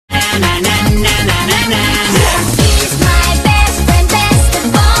He's my best friend, best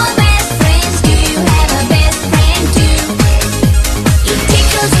of all best friends. Do you have a best friend too? He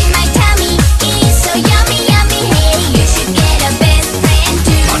tickles in my tummy, he's so yummy, yummy. Hey, you should get a best friend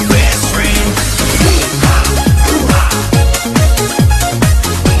too. My best friend.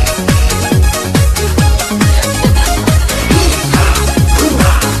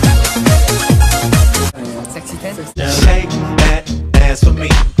 Sexy dance. Shake that ass for me.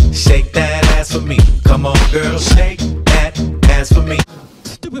 Shake that ass for me. Come on, girl, shake that ass for me.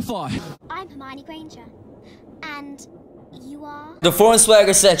 Stupefy. I'm Hermione Granger, and you are. The foreign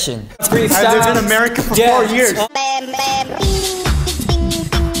swagger section. I've lived in America for 4 years.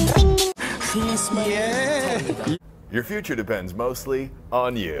 Your future depends mostly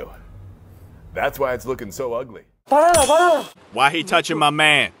on you. That's why it's looking so ugly. Why he touching my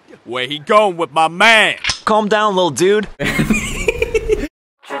man? Where he going with my man? Calm down, little dude.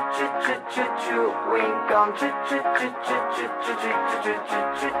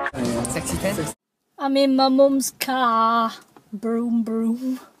 Sexy dance. I'm in my mum's car. Broom,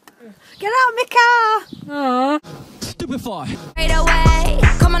 broom. Get out of my car! Stupefy. Right away.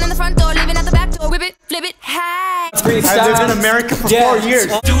 Come on in the front door, leaving at the back door. Whip it, flip it, hey. I've lived in America for 4 years.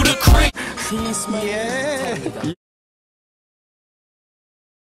 Do the crank.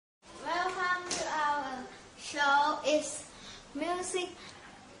 Welcome to our show. It's music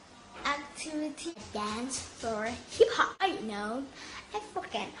activity dance for hip hop. I know.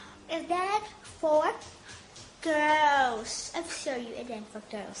 African. Is that for girls? I'll show you a dance for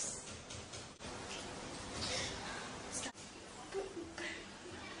girls.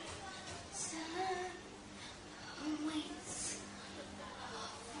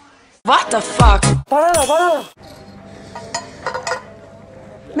 What the fuck?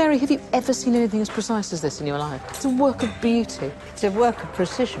 Mary, have you ever seen anything as precise as this in your life? It's a work of beauty. It's a work of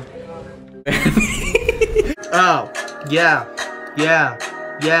precision. Oh, yeah.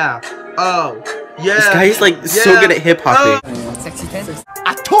 Oh, yeah. This guy's like so good at hip hop. Sexy dance.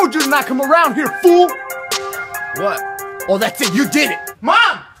 I told you to not come around here, fool! What? Oh, that's it, you did it!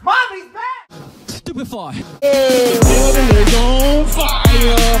 Mom! Mommy's back! Stupefy.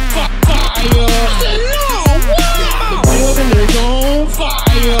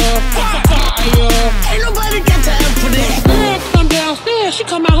 Ain't nobody got time for this. Come downstairs, she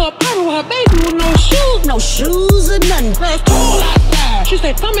come out her apartment with her baby with no shoes. No shoes or nothing. It's cold outside. She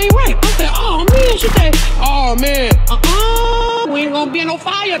said, something ain't right. I said, oh man. She said, oh man. We ain't gonna be in no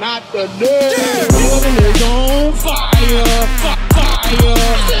fire. Not today. The building is on fire. Fire.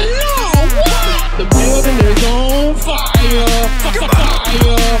 I said, no, what? The building is on fire.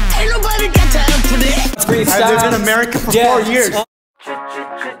 Fire. Ain't nobody got time for this. I've lived in America for 4 years.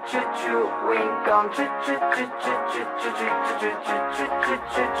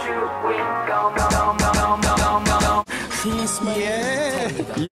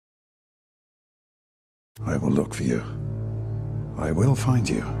 I will look for you. I will find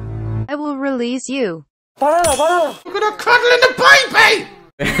you. I will release you. Look at her cuddling the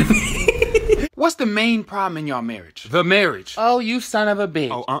baby! What's the main problem in your marriage? The marriage. Oh, you son of a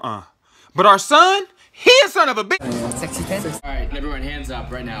bitch. Oh, But our son, he a son of a bitch. Sexy dance. Alright, everyone hands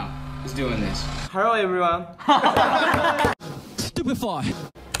up right now. Who's doing this? Hello, everyone. Stupefy.